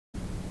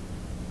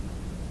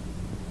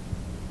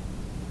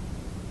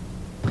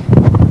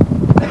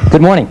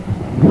Good morning.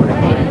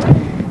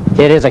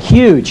 It is a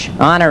huge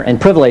honor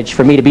and privilege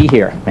for me to be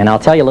here, and I'll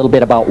tell you a little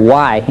bit about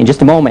why in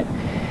just a moment.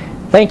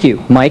 Thank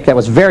you, Mike. That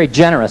was very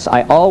generous.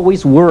 I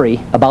always worry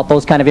about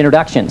those kind of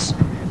introductions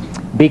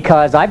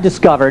because I've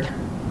discovered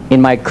in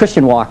my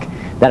Christian walk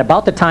that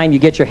about the time you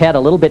get your head a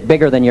little bit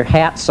bigger than your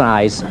hat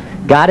size,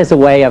 God is a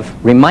way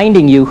of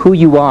reminding you who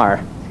you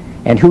are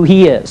and who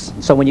He is.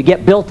 So when you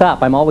get built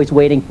up, I'm always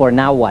waiting for,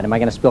 now what? Am I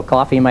going to spill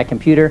coffee in my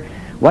computer?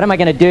 What am I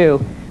going to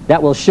do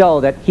that will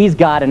show that He's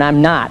God and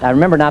I'm not? I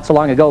remember not so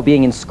long ago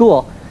being in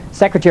school,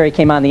 secretary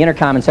came on the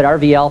intercom and said,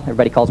 RVL,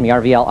 everybody calls me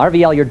RVL,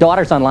 RVL, your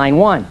daughter's on line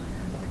 1.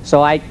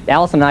 So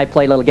Allison and I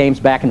play little games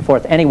back and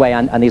forth anyway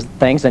on these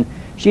things, and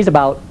she's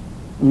about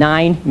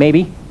 9,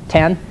 maybe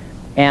 10,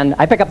 and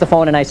I pick up the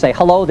phone and I say,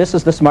 hello, this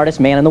is the smartest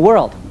man in the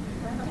world.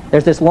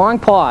 There's this long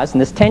pause,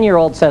 and this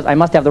 10-year-old says, I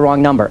must have the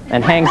wrong number,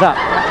 and hangs up.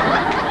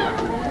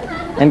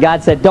 And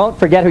God said, don't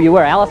forget who you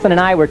were. Allison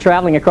and I were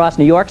traveling across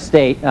New York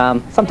State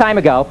some time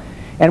ago,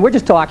 and we're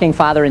just talking,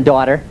 father and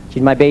daughter.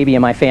 She's my baby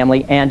in my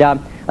family, and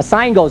a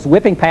sign goes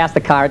whipping past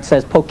the car. It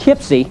says,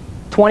 Poughkeepsie,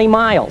 20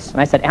 miles. And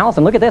I said,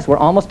 Allison, look at this. We're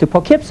almost to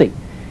Poughkeepsie.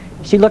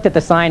 She looked at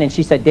the sign and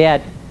she said,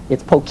 Dad,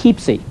 it's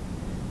Poughkeepsie.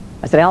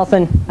 I said,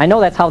 Allison, I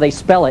know that's how they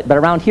spell it, but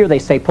around here they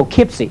say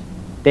Poughkeepsie.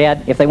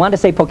 Dad, if they wanted to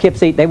say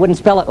Poughkeepsie, they wouldn't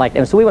spell it like that.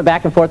 And so we went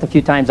back and forth a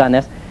few times on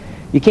this.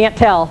 You can't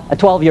tell a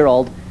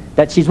 12-year-old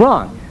that she's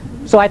wrong.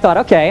 So I thought,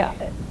 okay,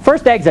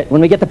 first exit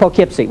when we get to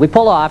Poughkeepsie. We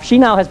pull off. She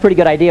now has a pretty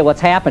good idea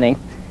what's happening.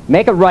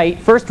 Make a right,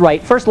 first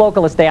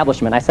local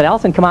establishment. I said,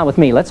 Allison, come on with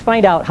me. Let's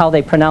find out how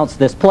they pronounce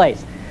this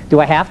place. Do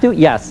I have to?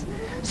 Yes.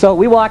 So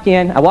we walk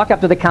in. I walk up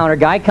to the counter.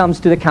 Guy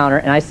comes to the counter,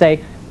 and I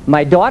say,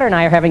 my daughter and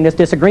I are having this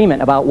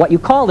disagreement about what you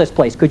call this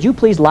place. Could you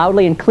please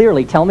loudly and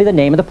clearly tell me the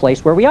name of the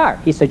place where we are?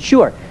 He said,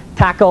 sure,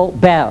 Taco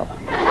Bell.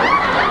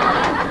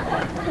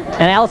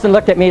 And Allison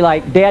looked at me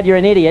like, Dad, you're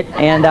an idiot.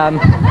 And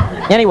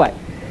anyway,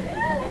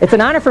 it's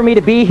an honor for me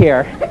to be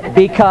here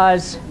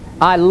because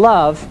I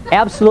love,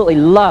 absolutely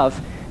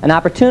love, an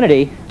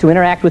opportunity to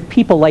interact with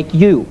people like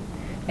you.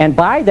 And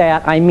by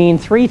that, I mean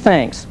 3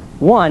 things.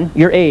 1,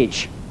 your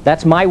age.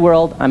 That's my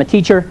world. I'm a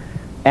teacher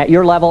at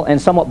your level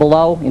and somewhat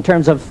below in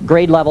terms of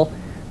grade level.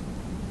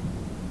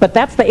 But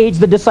that's the age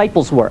the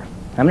disciples were.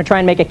 I'm going to try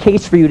and make a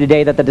case for you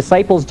today that the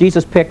disciples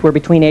Jesus picked were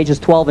between ages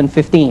 12 and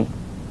 15.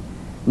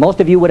 Most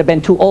of you would have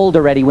been too old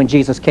already when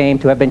Jesus came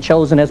to have been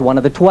chosen as one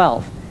of the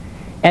 12.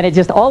 And it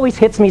just always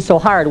hits me so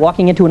hard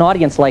walking into an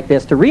audience like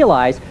this to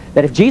realize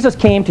that if Jesus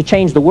came to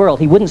change the world,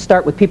 He wouldn't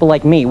start with people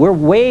like me. We're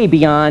way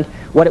beyond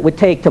what it would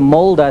take to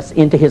mold us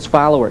into His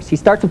followers. He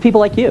starts with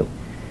people like you.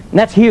 And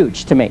that's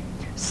huge to me.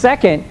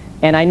 Second,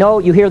 and I know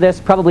you hear this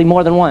probably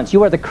more than once,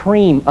 you are the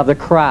cream of the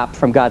crop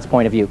from God's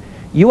point of view.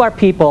 You are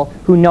people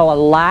who know a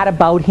lot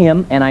about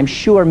Him, and I'm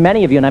sure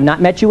many of you, and I've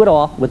not met you at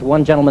all, with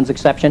one gentleman's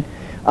exception,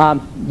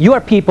 you are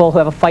people who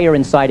have a fire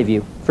inside of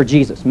you for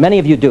Jesus. Many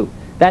of you do.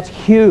 That's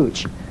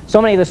huge.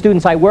 So many of the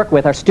students I work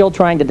with are still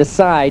trying to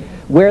decide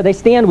where they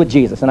stand with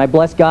Jesus, and I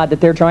bless God that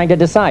they're trying to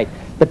decide.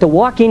 But to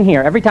walk in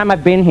here, every time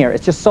I've been here,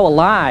 it's just so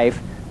alive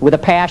with a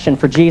passion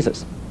for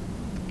Jesus.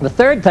 The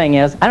third thing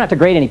is, I don't have to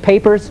grade any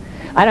papers.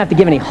 I don't have to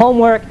give any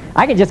homework.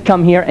 I can just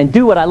come here and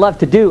do what I love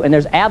to do, and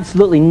there's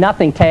absolutely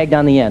nothing tagged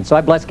on the end. So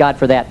I bless God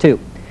for that, too.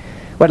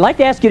 What I'd like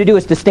to ask you to do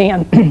is to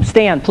stand,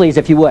 stand, please,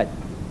 if you would.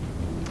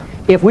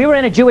 If we were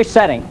in a Jewish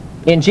setting,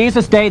 in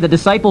Jesus' day, the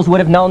disciples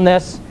would have known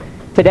this.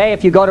 Today,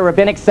 if you go to a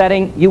rabbinic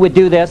setting, you would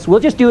do this. We'll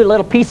just do a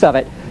little piece of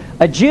it.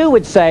 A Jew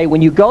would say,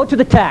 when you go to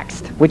the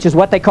text, which is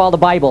what they call the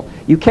Bible,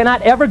 you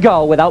cannot ever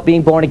go without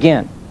being born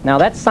again. Now,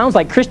 that sounds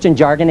like Christian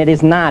jargon. It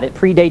is not. It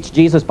predates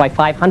Jesus by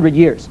 500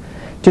 years.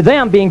 To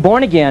them, being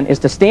born again is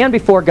to stand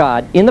before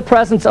God in the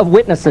presence of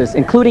witnesses,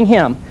 including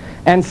Him,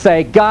 and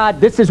say,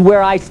 God, this is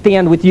where I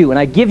stand with you, and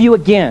I give you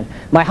again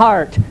my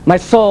heart, my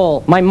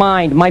soul, my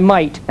mind, my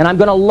might, and I'm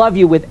going to love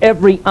you with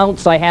every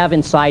ounce I have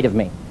inside of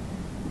me.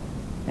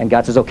 And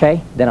God says,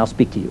 okay, then I'll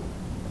speak to you.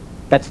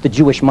 That's the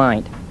Jewish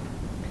mind.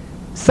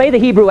 Say the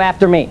Hebrew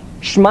after me.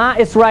 Shema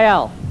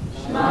Israel.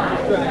 Shema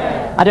Israel.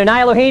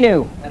 Adonai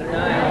Eloheinu.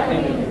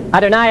 Adonai Eloheinu.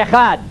 Adonai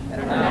Echad.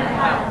 Adonai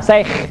Echad.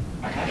 Say,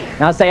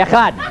 now say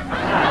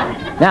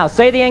Echad. Now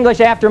say the English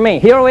after me.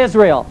 Hear, O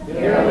Israel.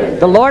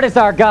 The Lord is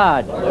our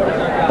God.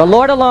 The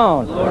Lord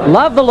alone.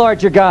 Love the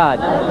Lord your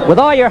God with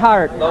all your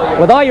heart,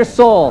 with all your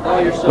soul,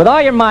 with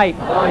all your might.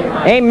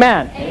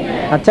 Amen.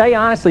 I'll tell you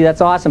honestly, that's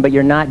awesome, but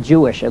you're not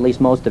Jewish, at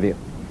least most of you.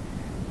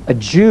 A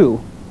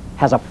Jew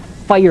has a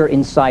fire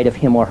inside of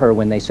him or her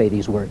when they say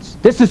these words.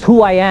 This is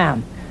who I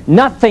am.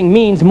 Nothing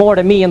means more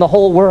to me in the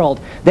whole world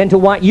than to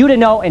want you to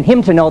know and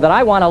him to know that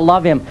I want to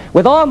love him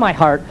with all my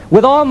heart,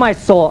 with all my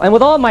soul, and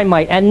with all my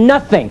might, and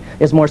nothing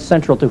is more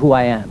central to who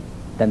I am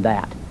than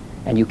that.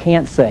 And you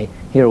can't say,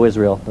 Hear, O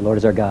Israel, the Lord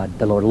is our God,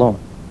 the Lord alone.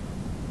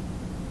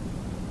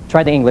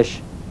 Try the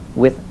English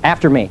with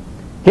after me.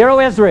 Hear,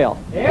 O Israel,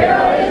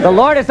 the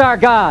Lord is our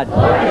God,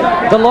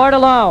 the Lord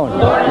alone.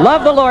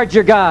 Love the Lord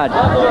your God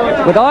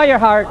with all your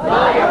heart,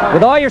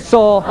 with all your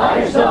soul,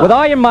 with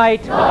all your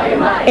might.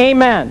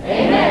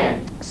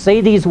 Amen.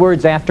 Say these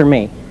words after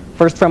me.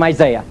 First from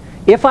Isaiah.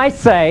 If I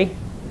say,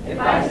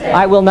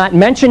 I will not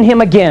mention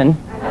him again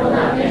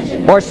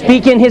or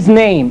speak in his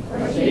name.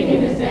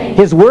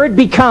 His word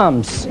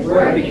becomes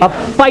a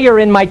fire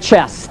in my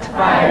chest.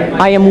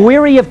 I am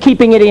weary of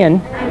keeping it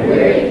in.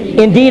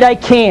 Indeed, I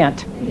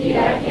can't.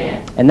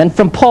 And then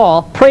from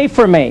Paul, pray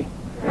for me,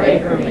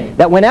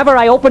 that whenever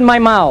I open my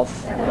mouth,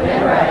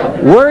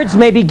 words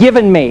may be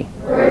given me,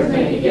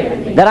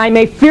 that I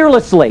may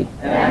fearlessly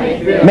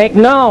make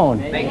known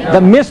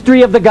the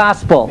mystery of the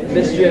gospel.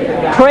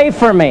 Pray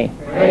for me,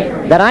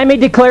 that I may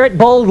declare it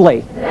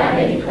boldly,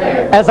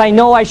 as I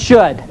know I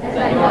should.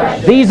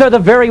 These are the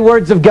very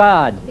words of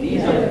God.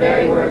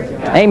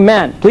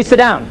 Amen. Please sit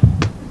down.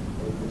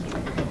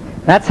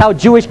 That's how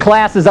Jewish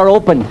classes are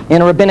opened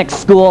in a rabbinic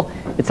school.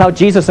 It's how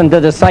Jesus and the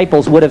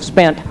disciples would have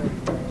spent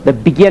the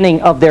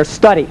beginning of their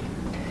study.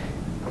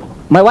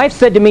 My wife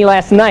said to me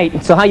last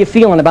night, so how you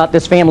feeling about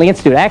this Family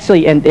Institute?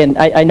 Actually, and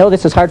I know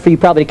this is hard for you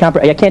probably to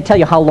comprehend. I can't tell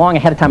you how long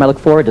ahead of time I look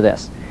forward to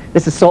this.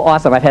 This is so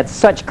awesome. I've had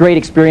such great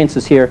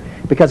experiences here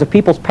because of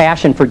people's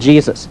passion for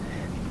Jesus.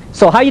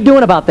 So how you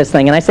doing about this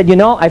thing? And I said, you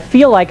know, I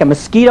feel like a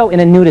mosquito in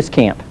a nudist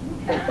camp.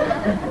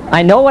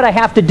 I know what I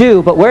have to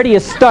do, but where do you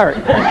start?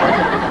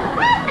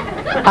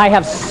 I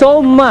have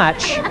so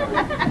much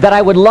that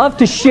I would love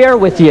to share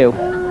with you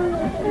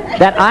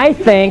that I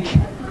think,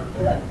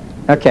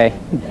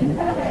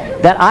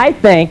 that I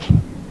think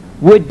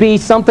would be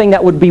something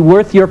that would be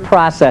worth your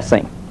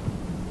processing.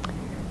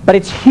 But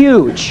it's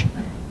huge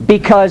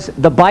because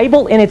the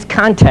Bible in its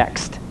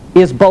context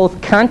is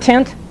both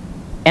content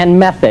and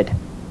method.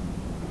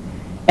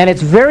 And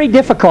it's very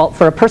difficult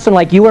for a person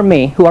like you or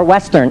me, who are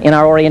Western in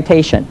our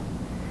orientation,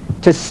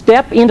 to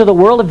step into the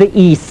world of the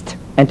East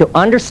and to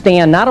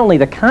understand not only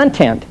the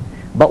content,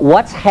 but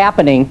what's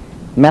happening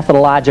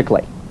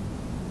methodologically.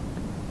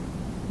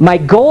 My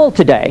goal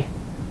today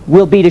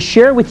will be to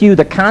share with you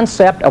the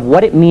concept of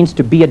what it means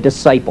to be a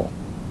disciple.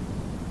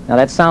 Now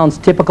that sounds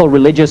typical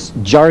religious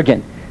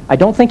jargon. I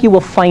don't think you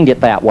will find it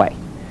that way.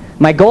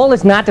 My goal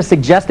is not to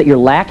suggest that you're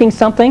lacking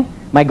something.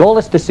 My goal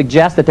is to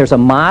suggest that there's a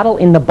model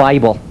in the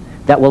Bible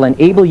that will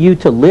enable you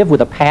to live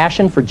with a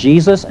passion for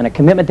Jesus and a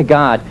commitment to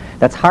God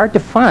that's hard to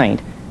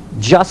find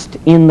just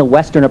in the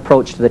Western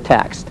approach to the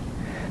text.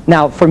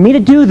 Now, for me to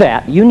do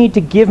that, you need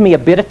to give me a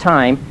bit of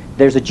time.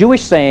 There's a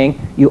Jewish saying,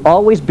 you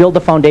always build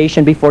the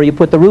foundation before you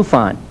put the roof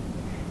on.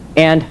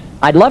 And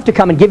I'd love to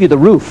come and give you the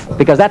roof,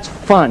 because that's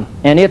fun,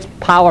 and it's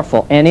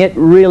powerful, and it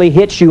really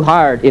hits you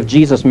hard if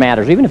Jesus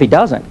matters, even if he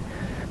doesn't.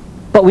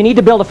 But we need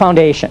to build a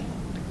foundation.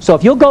 So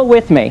if you'll go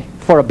with me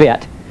for a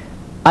bit,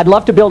 I'd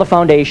love to build a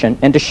foundation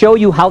and to show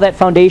you how that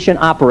foundation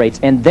operates,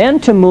 and then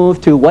to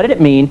move to what did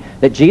it mean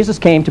that Jesus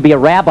came to be a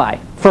rabbi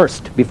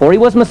first. Before he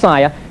was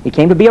Messiah, he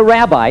came to be a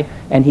rabbi,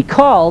 and he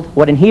called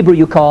what in Hebrew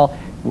you call,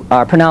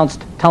 pronounced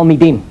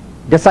talmidim,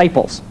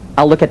 disciples.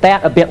 I'll look at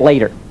that a bit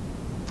later.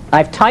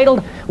 I've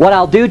titled what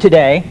I'll do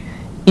today,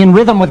 In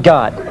Rhythm with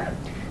God.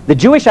 The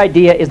Jewish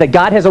idea is that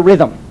God has a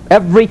rhythm.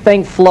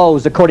 Everything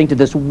flows according to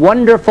this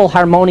wonderful,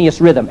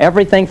 harmonious rhythm.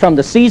 Everything from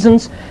the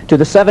seasons to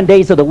the 7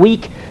 days of the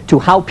week to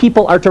how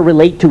people are to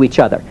relate to each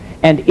other.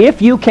 And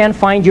if you can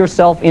find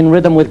yourself in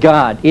rhythm with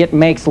God, it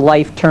makes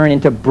life turn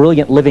into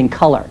brilliant living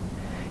color.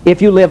 If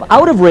you live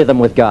out of rhythm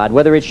with God,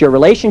 whether it's your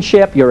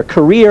relationship, your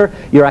career,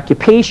 your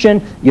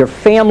occupation, your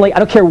family, I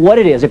don't care what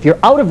it is, if you're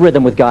out of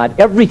rhythm with God,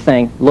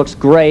 everything looks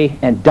gray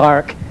and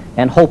dark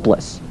and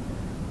hopeless.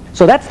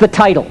 So that's the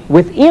title.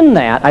 Within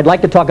that, I'd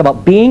like to talk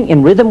about being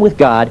in rhythm with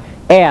God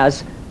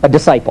as a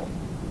disciple.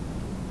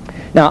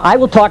 Now, I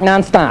will talk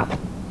nonstop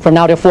from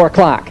now till 4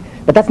 o'clock,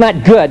 but that's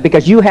not good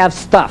because you have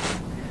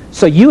stuff.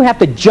 So you have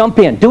to jump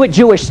in. Do it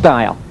Jewish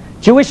style.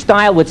 Jewish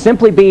style would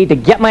simply be to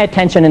get my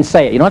attention and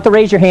say it. You don't have to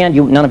raise your hand.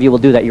 None of you will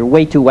do that. You're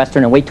way too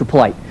Western and way too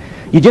polite.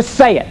 You just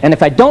say it. And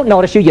if I don't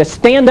notice you, you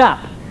stand up.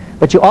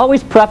 But you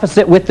always preface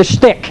it with the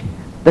shtick.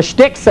 The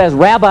shtick says,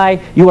 Rabbi,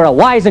 you are a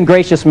wise and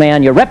gracious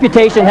man. Your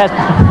reputation has...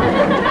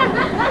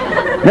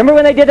 Remember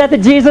when they did that to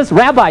Jesus?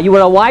 Rabbi, you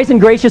are a wise and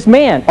gracious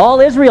man. All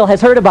Israel has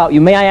heard about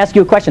you. May I ask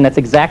you a question? That's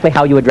exactly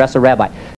how you address a rabbi.